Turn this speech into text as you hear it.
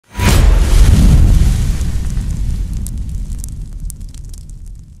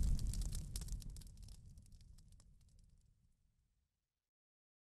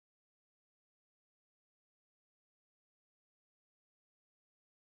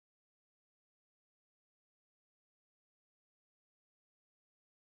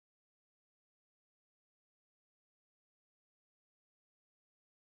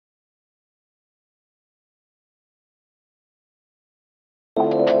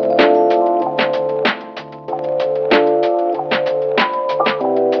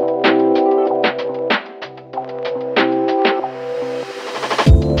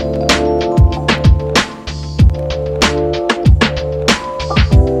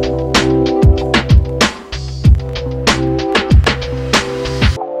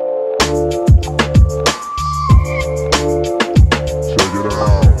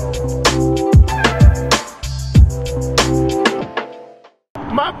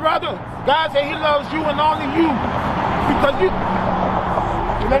brother. God said he loves you and only you. Because you...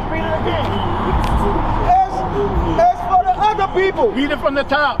 Let's read it again. As for the other people. Read it from the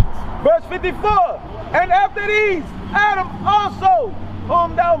top. Verse 54. And after these, Adam also,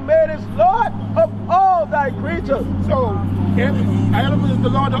 whom thou madest Lord of all thy creatures. So, Adam is the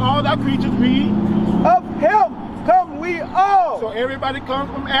Lord of all thy creatures. Read. Of him come we all. So everybody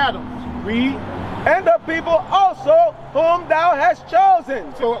comes from Adam. Read. And the people also whom thou hast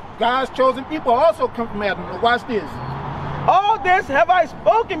chosen. So God's chosen people also come from Adam. Watch this. All this have I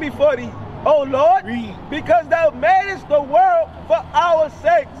spoken before thee, O Lord, Read. because thou madest the world for our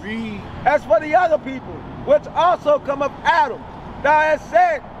sakes. Read. As for the other people, which also come of Adam, thou hast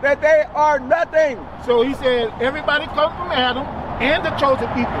said that they are nothing. So he said, everybody comes from Adam and the chosen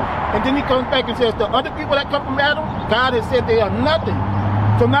people. And then he comes back and says, the other people that come from Adam, God has said they are nothing.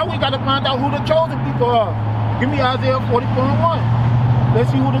 So now we got to find out who the chosen people are. Give me Isaiah 44:1.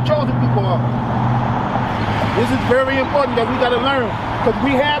 Let's see who the chosen people are. This is very important that we got to learn, because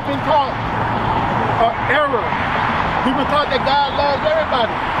we have been taught error. We've been taught that God loves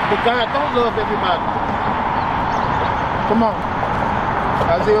everybody, but God don't love everybody. Come on.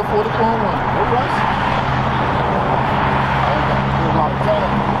 Isaiah 44:1. No rush. I ain't got a lot of time.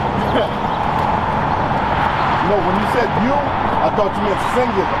 No, when you said you, I thought you meant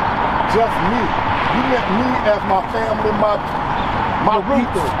singular. Just me. You meant me as my family, my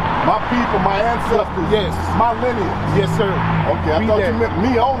roots, my people, my ancestors. Yes. My lineage. Yes, sir. Okay, I thought you meant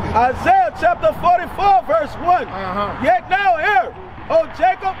me only. Isaiah chapter 44 verse 1. Yet now hear, O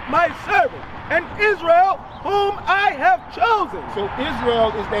Jacob my servant, and Israel whom I have chosen. So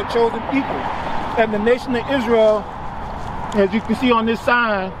Israel is that chosen people. And the nation of Israel, as you can see on this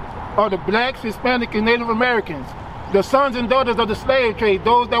sign, are the blacks, Hispanic, and Native Americans. The sons and daughters of the slave trade,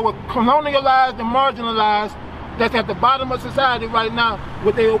 those that were colonialized and marginalized, that's at the bottom of society right now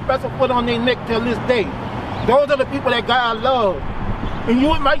with their oppressive foot on their neck till this day. Those are the people that God loves. And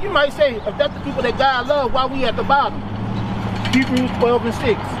you might say, if that's the people that God loves, why we at the bottom? Hebrews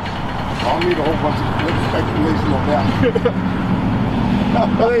 12:6. I don't need a whole bunch of explanation on that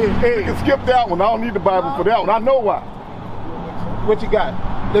one. Hey, you can skip that one. I don't need the Bible for that one. I know why. What you got?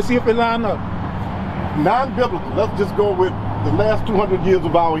 Let's see if it line up. Non-biblical. Let's just go with the last 200 years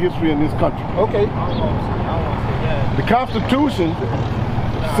of our history in this country. Okay. The Constitution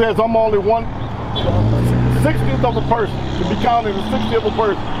says I'm only 1/60th of a person, to be counted as 60th of a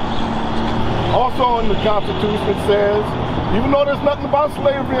person. Also in the Constitution it says, even though there's nothing about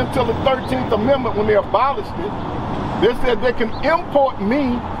slavery until the 13th Amendment when they abolished it, they said they can import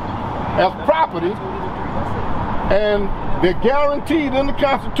me as property, and they're guaranteed in the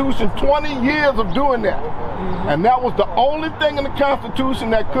Constitution 20 years of doing that. And that was the only thing in the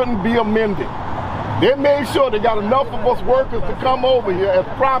Constitution that couldn't be amended. They made sure they got enough of us workers to come over here as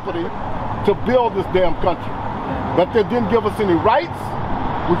property to build this damn country. But they didn't give us any rights.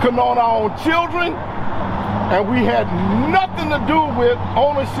 We couldn't own our own children. And we had nothing to do with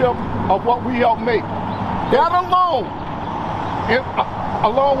ownership of what we helped make. That alone,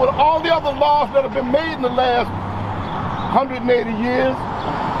 along with all the other laws that have been made in the last 180 years,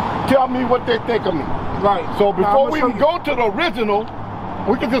 tell me what they think of me. Right. So before we even go to the original,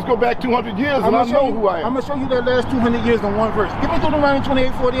 we can just go back 200 years and I know who I am. I'm going to show you that last 200 years in one verse. Give me Deuteronomy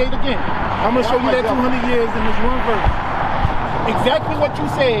 28:48 again. I'm going to show you that 200 years in this one verse. Exactly what you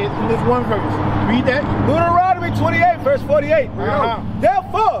said in this one verse. Read that. Deuteronomy 28 verse 48.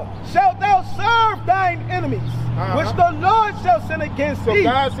 Therefore shalt thou serve thine enemies, which the Lord shall send against thee. So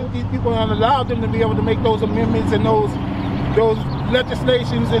God sent these people and allowed them to be able to make those amendments and those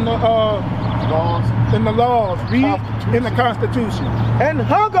legislations and the laws. Read in the Constitution. And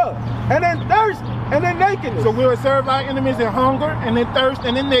hunger, and in thirst, and in nakedness. So we'll serve our enemies in hunger, and in thirst,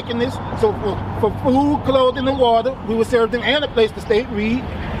 and in nakedness. So for food, clothing, and water, we will serve them and a place to stay. Read.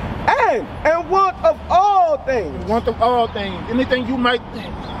 And want of all things. Want of all things. Anything you might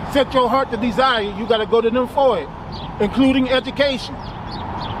set your heart to desire, you got to go to them for it, including education.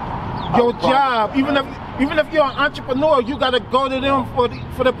 Your job, even if you're an entrepreneur, you got to go to them for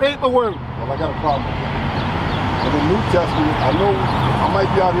the paperwork. Well, I got a problem with that. In the New Testament, I know I might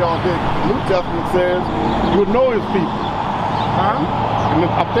be out here all day. The New Testament says you'll know his people. And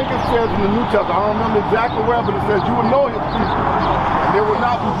I think it says in the New Testament, I don't remember exactly where, but it says you will know his people. And they will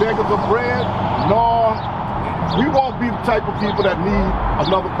not be beggars of bread, nor we won't be the type of people that need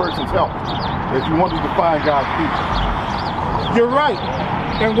another person's help if you want to define God's people. You're right.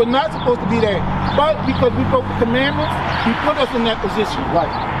 And we're not supposed to be that. But because we broke the commandments, he put us in that position. Right.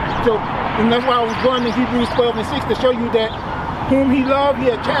 So, and that's why I was going to Hebrews 12:6 to show you that whom he loved,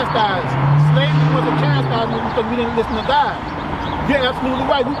 he had chastised. Slavery was a chastisement because we didn't listen to God. You're absolutely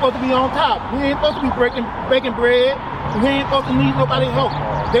right. We're supposed to be on top. We ain't supposed to be baking bread. We ain't supposed to need nobody's help.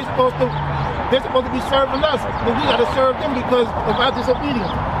 They're supposed to be serving us, but we gotta serve them because of our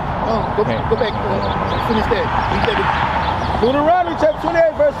disobedience. Go back, finish that. Deuteronomy chapter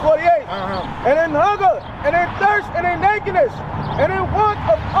 28, verse 48. And in hunger, and in thirst, and in nakedness, and in want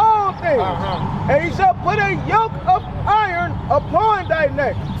of all things. And he shall put a yoke of iron upon thy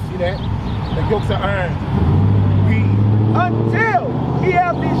neck. See that? The yokes of iron. Until he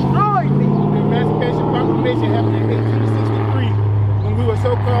have destroyed thee. The Emancipation Proclamation happened in 1863 when we were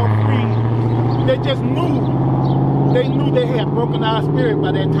so-called free. They just knew. They knew they had broken our spirit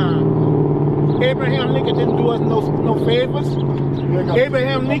by that time. Abraham Lincoln didn't do us no favors.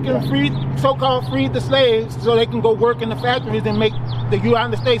 Abraham Lincoln so-called freed the slaves so they can go work in the factories and make the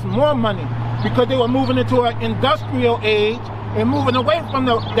United States more money because they were moving into an industrial age and moving away from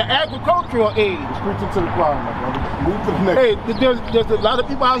the agricultural age. Preaching to the choir, my brother. Move to the next. Hey, there's a lot of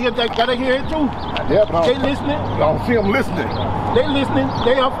people out here that gotta hear it too. Yeah, but they listening. I don't see them listening. They listening.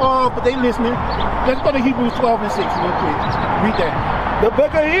 They are far, but they listening. Let's go to Hebrews 12 and 6 real quick. Read that. The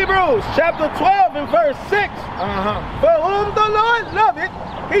book of Hebrews, chapter 12 and verse 6. For whom the Lord loveth,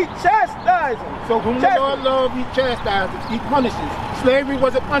 he chastises. So whom the Lord loves, he chastises. He punishes. Slavery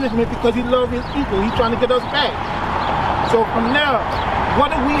was a punishment because he loved his people. He's trying to get us back. So from now, what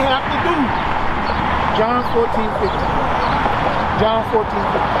do we have to do? John 14:15. John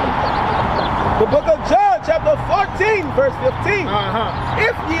 14:15. The book of John, chapter 14, verse 15.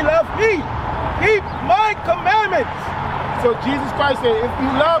 If ye love me, keep my commandments. So Jesus Christ said, if you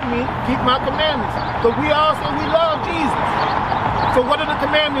love me, keep my commandments. So we all say we love Jesus. So what are the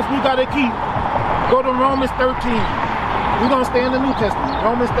commandments we got to keep? Go to Romans 13. We're going to stay in the New Testament.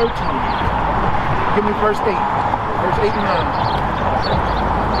 Romans 13. Give me verse 8. Verse 8 and 9.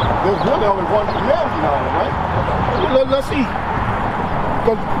 There's really only one commandment now, right? Let's see.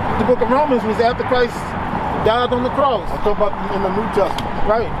 Because the book of Romans was after Christ died on the cross. I'm talking about in the New Testament.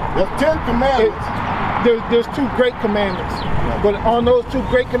 Right. There's 10 commandments. There's 2 great commandments. But on those 2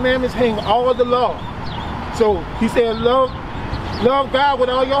 great commandments hang all of the law. So he said, love God with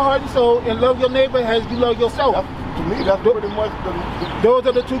all your heart and soul, and love your neighbor as you love yourself. To me, that's pretty much those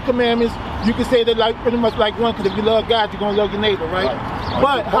are the 2 commandments. You can say they're like pretty much like one, because if you love God, you're going to love your neighbor, right?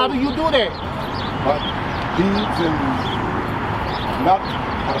 But how do you do that? Deeds and not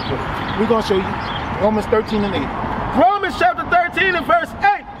how to put it. We're going to show you. Romans 13 and 8. Romans chapter 13 and verse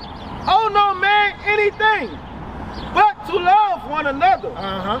 8. Owe no man anything but to love one another.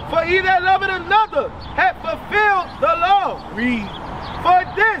 For he that loveth another hath fulfilled the law. Read. For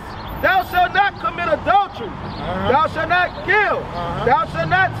this, thou shalt not commit adultery. Thou shalt not kill. Thou shalt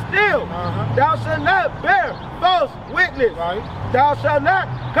not steal. Thou shalt not bear false witness. Thou shalt not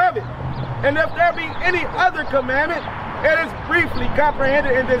covet. And if there be any other commandment, it is briefly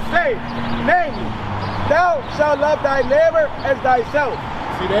comprehended in this saying, namely, thou shalt love thy neighbor as thyself.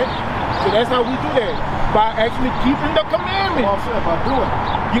 See that? So that's how we do that. By actually keeping the commandments. Well, I'm saying by doing it.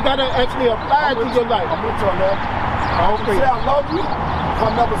 You gotta actually apply it to your life. I'm with you on that. Okay. Say I love you. If I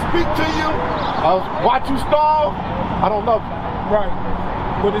never speak to you, I'll watch you starve, I don't love you. Right.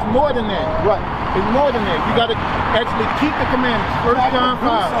 But it's more than that. Right. It's more than that. You gotta actually keep the commandments. 1 John 5.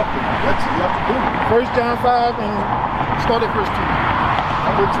 What you have to do. 1 John 5 and start at verse 2.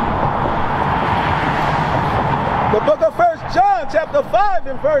 I'm with you. The book of 1 John chapter 5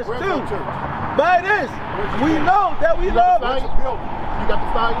 and verse 2. By this, we know that we love it. You got the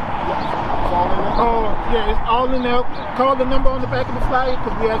flyer? Yeah. It's all in there. Call the number on the back of the flyer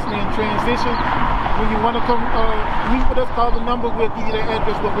because we're actually in transition. When you want to come meet with us, call the number. We'll give you the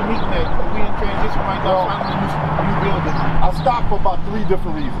address where we're meeting at. We're in transition right now, finding a new building. I stopped for about 3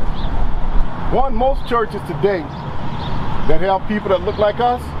 different reasons. One, most churches today that have people that look like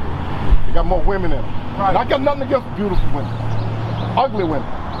us, they got more women in them. And I got nothing against beautiful women, ugly women.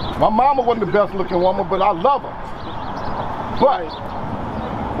 My mama wasn't the best looking woman, but I love her. But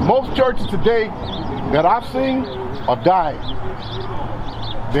most churches today that I've seen are dying.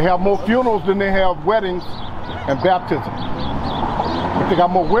 They have more funerals than they have weddings and baptisms. But they got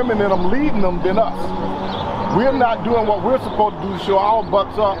more women in them leading them than us. We're not doing what we're supposed to do to show our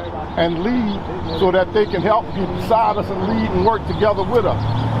butts up and lead so that they can help be beside us and lead and work together with us.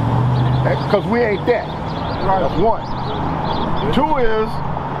 Because we ain't that. That's one. 2 is,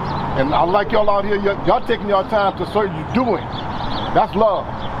 and I like y'all out here, y'all taking y'all time to search you're doing. That's love.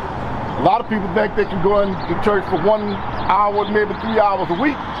 A lot of people think they can go into church for 1 hour, maybe 3 hours a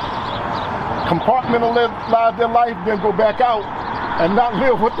week, compartmentalize their life, then go back out and not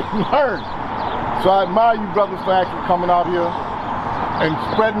live what they learned. So I admire you brothers for actually coming out here and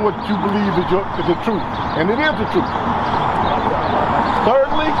spreading what you believe is the truth. And it is the truth.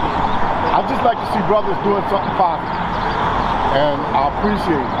 Thirdly, I just like to see brothers doing something positive, and I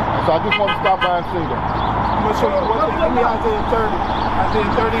appreciate it. So I just want to stop by and say that. I'm going to show you what give me Isaiah 30. Isaiah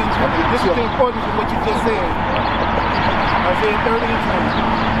 30 and 20. This is the importance of what you just said. Isaiah 30 and 20.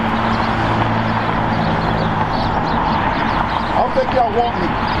 I don't think y'all want me.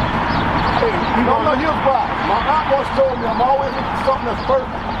 Hey, No, here's why. My aunt once told me I'm always looking for something that's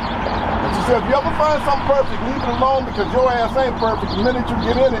perfect. And she said, if you ever find something perfect, leave it alone because your ass ain't perfect. The minute you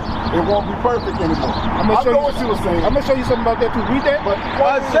get in it, it won't be perfect anymore. I know what she was saying. I'm going to show you something about that too. Read that. But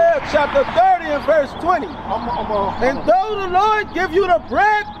Isaiah chapter 30 and verse 20. And though the Lord give you the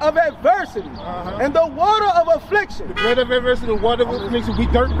bread of adversity and the water of affliction, the bread of adversity, the water of affliction, we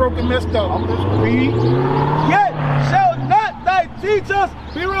dirt broken, messed up. Read. Yet shall not thy teachers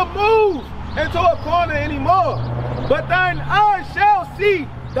be removed into a corner anymore, but thine eyes shall see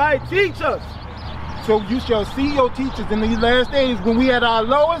thy teachers. So you shall see your teachers in these last days. When we at our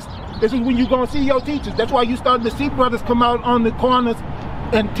lowest, this is when you're going to see your teachers. That's why you starting to see brothers come out on the corners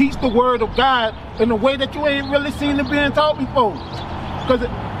and teach the word of God in a way that you ain't really seen it being taught before. Because,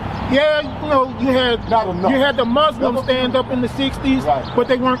 yeah, you know, you had the Muslims stand up in the 60s, but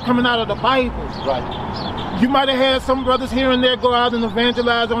they weren't coming out of the Bible. Right. You might have had some brothers here and there go out and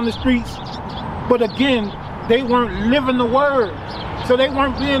evangelize on the streets, but again, they weren't living the word. So they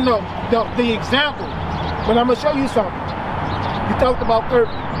weren't being the example. But I'm going to show you something. You talked about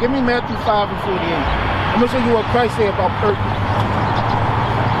perfect. Give me Matthew 5 and 48. I'm going to show you what Christ said about perfect.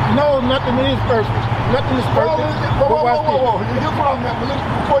 No, nothing is perfect. Nothing is perfect. Whoa. Here's what I meant.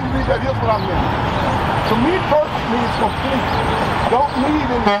 Before you read that, here's what I meant. To me, perfect means complete. Don't need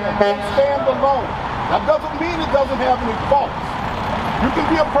anything. Don't stand alone. That doesn't mean it doesn't have any faults. You can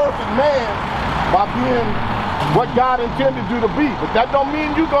be a perfect man by being what God intended you to be, but that don't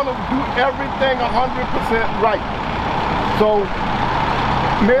mean you're gonna do everything 100% right. So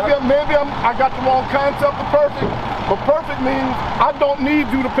maybe I got the wrong concept of perfect, but perfect means I don't need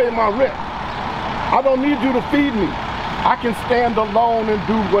you to pay my rent. I don't need you to feed me. I can stand alone and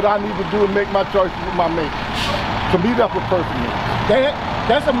do what I need to do and make my choices with my mate. To me, that's what perfect means.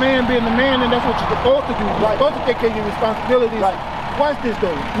 That's a man being a man, and that's what you're supposed to do. You're supposed to take care of your responsibilities. Right. Watch this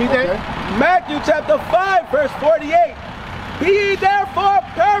though. Read that. Matthew chapter 5 verse 48. Be ye therefore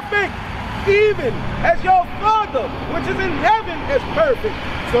perfect, even as your Father which is in heaven is perfect.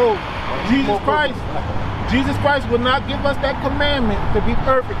 So Jesus Christ would not give us that commandment to be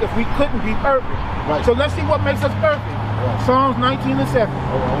perfect if we couldn't be perfect. Right. So let's see what makes us perfect. Right. Psalms 19 and 7.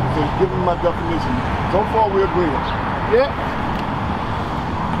 So give me my definition. So far we agree. Yeah.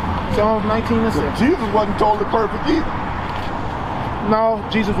 Psalms 19 and 7. Jesus wasn't totally perfect either. No,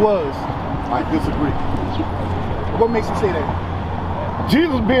 Jesus was. I disagree. What makes you say that?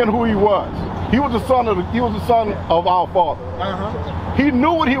 Jesus being who he was the son of our Father. He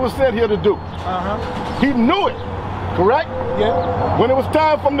knew what he was sent here to do. He knew it, correct? Yeah. When it was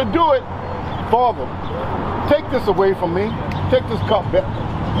time for him to do it, Father, take this away from me. Take this cup back.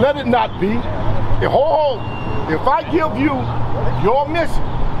 Let it not be. If I give you your mission,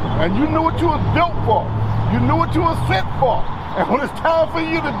 and you knew what you was built for, you knew what you was sent for, and when it's time for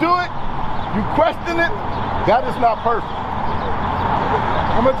you to do it, you question it, that is not perfect.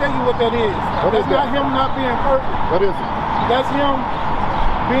 I'm going to tell you what that is. That's not him not being perfect. What is it? That's him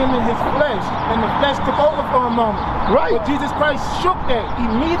being in his flesh, and the flesh took over for a moment. Right. But Jesus Christ shook that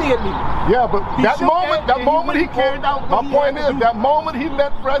immediately. Yeah, but that moment he carried out. My point is, that moment he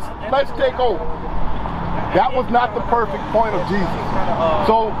let flesh take over, that was not the perfect point of Jesus.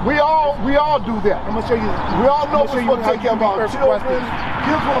 So we all do that. I'm gonna show you. We all know we're supposed to take care of our children.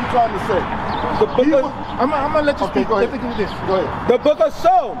 Here's what I'm trying to say. I'm gonna let you speak. Go ahead. Let me do this. Go ahead. The book of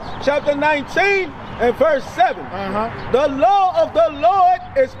Psalms, chapter 19 and verse 7. The law of the Lord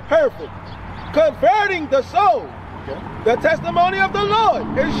is perfect, converting the soul. The testimony of the Lord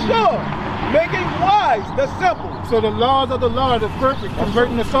is sure, making wise the simple. So the laws of the Lord are perfect,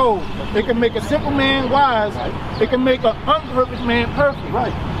 converting the soul. They can make a simple man wise. They can make an unperfect man perfect.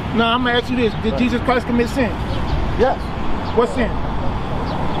 Right. Now I'm gonna ask you this: did Jesus Christ commit sin? Yes. What sin?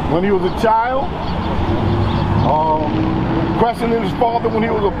 When he was a child, questioning his father when he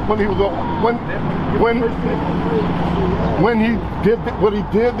did what he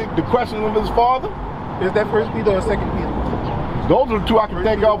did, the questioning of his father. Is that 1 Peter or 2 Peter? Those are the two I can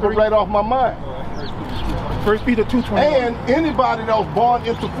think of right off my mind. 1 Peter 2:21. And anybody that was born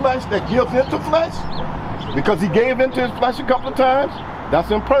into flesh, that gives into flesh, because he gave into his flesh a couple of times, that's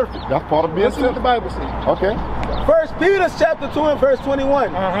imperfect. That's part of being Let's see what the Bible says. Okay. 1 Peter chapter 2 and verse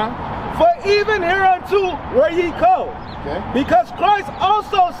 21. For even hereunto were ye called, because Christ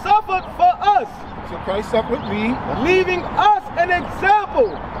also suffered for us. So Christ suffered me, leaving us an example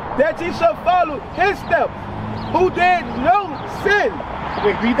that ye shall follow his steps, who did no sin.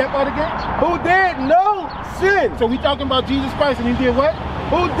 Wait, read that part again. Who did no sin. So we talking about Jesus Christ, and he did what?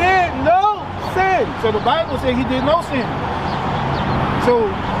 Who did no sin. So the Bible said he did no sin. So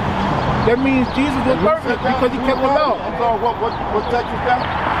that means Jesus was perfect because he kept the law. I'm sorry, what text is that?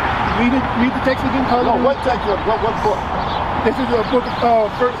 Read the text again. No, what text? What book? This is the book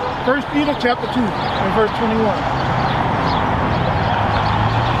of 1 Peter chapter 2 and verse 21.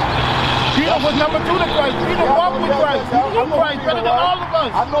 Peter was number 2 to Christ. Peter walked with Christ. He knew Christ better than all of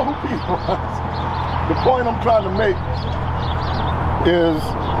us. I know who Peter was. The point I'm trying to make is,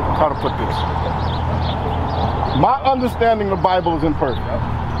 how to put this. My understanding of the Bible is imperfect.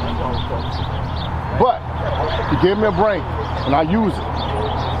 But he gave me a brain, and I use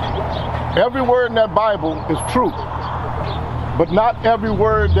it. Every word in that Bible is true, but not every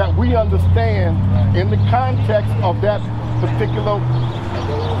word that we understand in the context of that particular.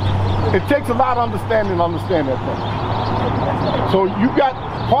 It takes a lot of understanding to understand that thing. So you got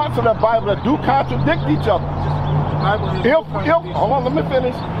parts of that Bible that do contradict each other. If hold on, let me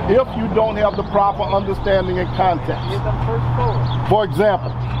finish. If you don't have the proper understanding and context. For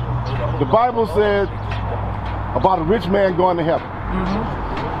example, the Bible said about a rich man going to heaven.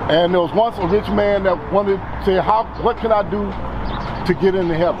 And there was once a rich man that wanted to say, what can I do to get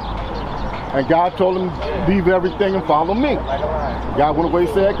into heaven? And God told him, leave everything and follow me. God went away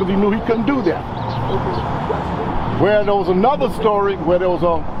sad because he knew he couldn't do that. Where there was another story where there was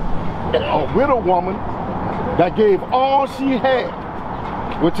a widow woman that gave all she had,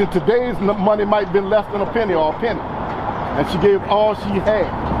 which in today's money might have been less than a penny or a penny. And she gave all she had.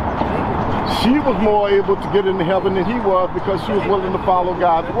 She was more able to get into heaven than he was because she was willing to follow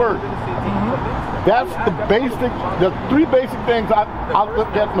God's word. That's the 3 basic things I look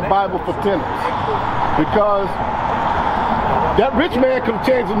at in the Bible for tenets. Because that rich man could have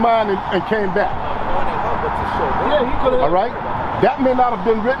changed his mind and came back. Yeah, he could have. All right? That may not have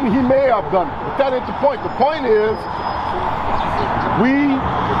been written, he may have done it. But that ain't the point. The point is, we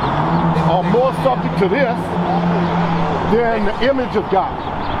are more subject to this than the image of God.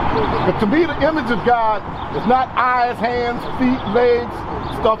 But to me, the image of God is not eyes, hands, feet, legs,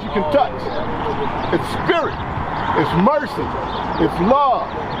 stuff you can touch. It's spirit, it's mercy, it's love,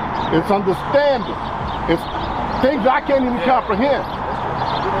 it's understanding, it's things I can't even comprehend.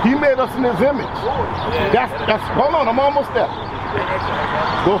 He made us in his image. That's hold on, I'm almost there.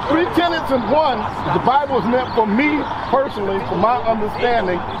 Those 3 tenets in one, the Bible is meant for me personally, for my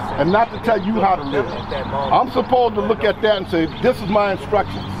understanding, and not to tell you how to live. I'm supposed to look at that and say, this is my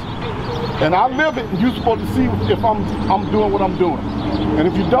instructions. And I live it, and you're supposed to see if I'm doing what I'm doing. And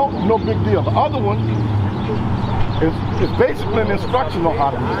if you don't, no big deal. The other one is basically an instruction on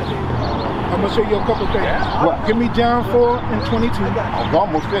how to live. I'm going to show you a couple things. What? Give me John 4 and 22. I'm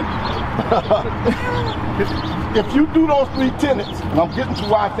almost finished. If you do those 3 tenets, and I'm getting to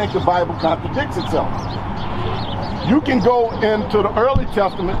why I think the Bible contradicts itself, you can go into the early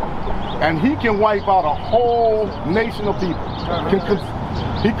Testament and he can wipe out a whole nation of people.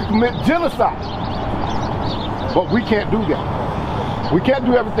 He can commit genocide. But we can't do that. We can't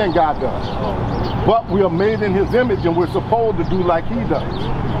do everything God does. But we are made in his image and we're supposed to do like he does.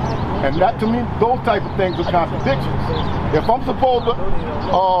 And that, to me, those type of things are contradictions. If I'm supposed to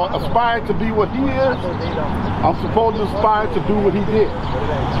aspire to be what he is, I'm supposed to aspire to do what he did.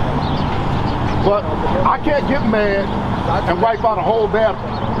 But I can't get mad and wipe out a whole bad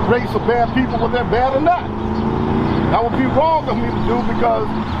race of bad people whether they're bad or not. That would be wrong of me to do because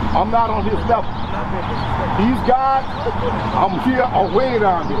I'm not on his level. He's God, I'm here or way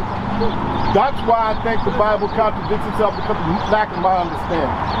down here. That's why I think the Bible contradicts itself because of lack of my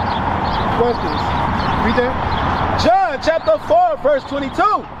understanding. Questions? Read that. John chapter 4, verse 22.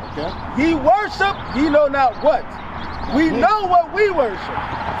 Okay. Ye worship, ye know not what. We know what we worship.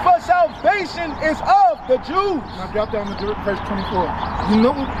 For salvation is of the Jews. Now drop down to verse 24. You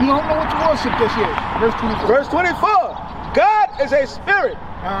don't know what you worship this year. Verse 24. Verse 24. God is a spirit,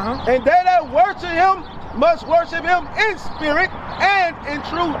 and they that worship him must worship him in spirit and in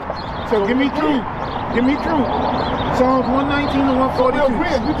truth. So give me truth. Give me truth. Psalms 119 and 142.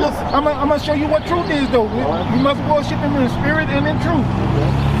 I'm going to show you what truth is, though. You must worship him in spirit and in truth.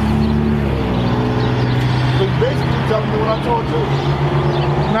 So you basically telling me what I told you.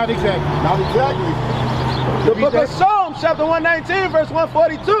 Not exactly. Not exactly. The book of Psalms, chapter 119, verse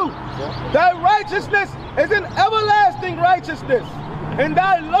 142. Thy righteousness is an everlasting righteousness, and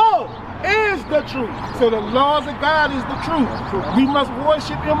thy law is the truth. So the laws of God is the truth. We must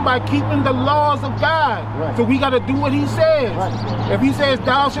worship him by keeping the laws of God. Right. So we got to do what he says. Right. If he says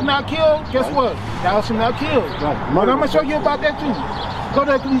thou shalt not kill, guess what? Thou shalt not kill. Right. But I'm going to show you about that too. Go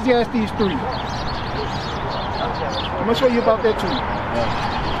to Ecclesiastes 3. I'm going to show you about that too.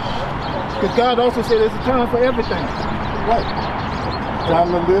 Because God also said there's a time for everything. Right.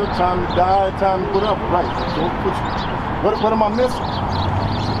 Time to live, time to die, time to whatever. Right. So what am I missing?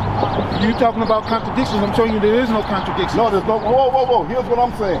 You talking about contradictions. I'm showing you there is no contradiction. No, there's no, whoa. Here's what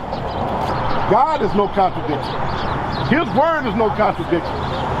I'm saying. God is no contradiction. His word is no contradiction.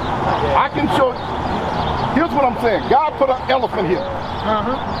 I can show, here's what I'm saying. God put an elephant here.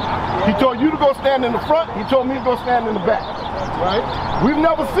 He told you to go stand in the front. He told me to go stand in the back. Right. We've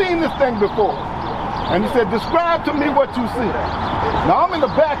never seen this thing before. And he said, describe to me what you see. Now I'm in the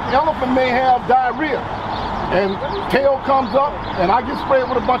back. The elephant may have diarrhea. And tail comes up, and I get sprayed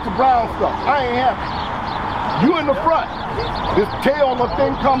with a bunch of brown stuff. I ain't happy. You in the front. This tail of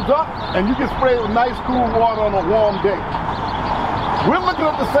thing comes up, and you get sprayed with nice cool water on a warm day. We're looking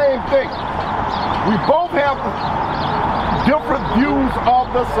at the same thing. We both have different views of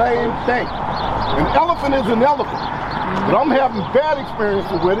the same thing. An elephant is an elephant. But I'm having bad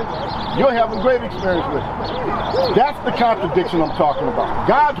experiences with it. You're having great experience with it. That's the contradiction I'm talking about.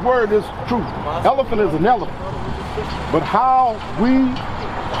 God's word is truth. Elephant is an elephant. But how we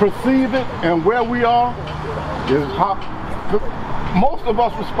perceive it and where we are is how most of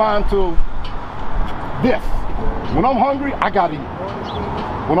us respond to this. When I'm hungry, I gotta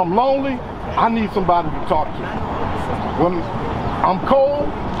eat. When I'm lonely, I need somebody to talk to. When I'm cold,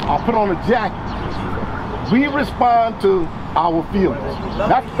 I'll put on a jacket. We respond to our feelings.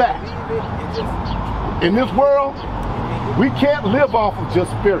 That's fact. In this world, we can't live off of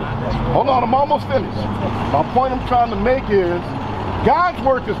just spirit. Hold on, I'm almost finished. My point I'm trying to make is God's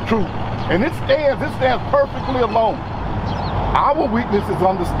work is truth, and it stands perfectly alone. Our weakness is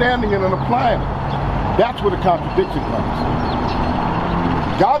understanding it and applying it. That's where the contradiction comes.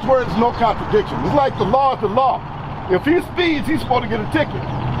 God's word is no contradiction. It's like the law is the law. If he speeds, he's supposed to get a ticket.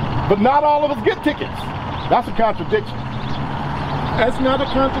 But not all of us get tickets. That's a contradiction. That's not a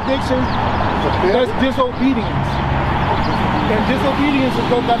contradiction. That's disobedience. And disobedience is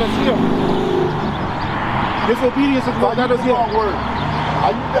what got us here. Disobedience is what got us here. Word.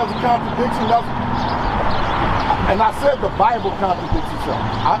 I use that as a contradiction. And I said the Bible contradicts itself.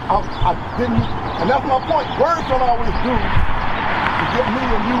 I didn't, and that's my point. Words don't always do to get me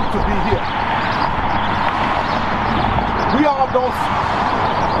and you to be here. We all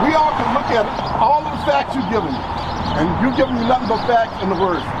can look at it, all of the facts you're giving me, and you're giving me nothing but facts and the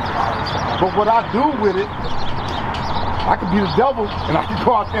words. But what I do with it, I could be the devil, and I could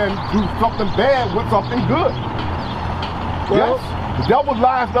go out there and do something bad with something good. Well, yes, the devil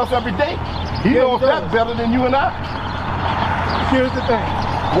lies to us every day. He knows that better than you and I. Here's the thing.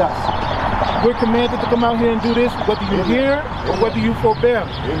 Yes. We're commanded to come out here and do this, whether you hear or whether you forbear.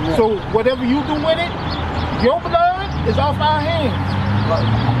 Amen. So whatever you do with it, your blood is off our hands.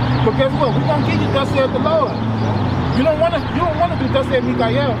 Right. But guess what? We're gonna give you thus said the Lord. You don't wanna do thus said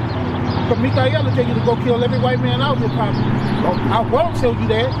Mikha'el. But Mikha'el will tell you to go kill every white man out here probably. I won't tell you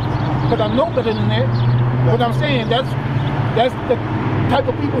that, because I know better than that. What I'm saying, that's the type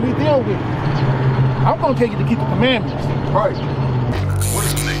of people we deal with. I'm gonna tell you to keep the commandments. Right. What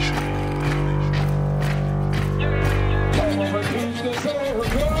is a nation?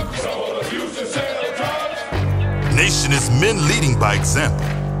 Nation is men leading by example.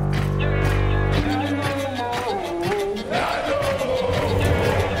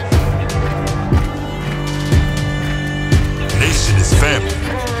 Nation is family.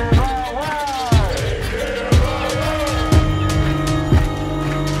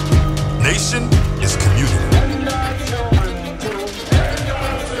 Nation is community.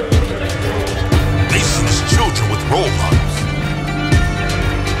 Nation is children with role models.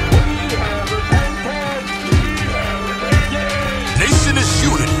 Nation is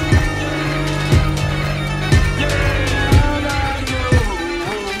unity.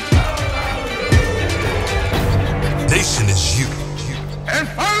 Nation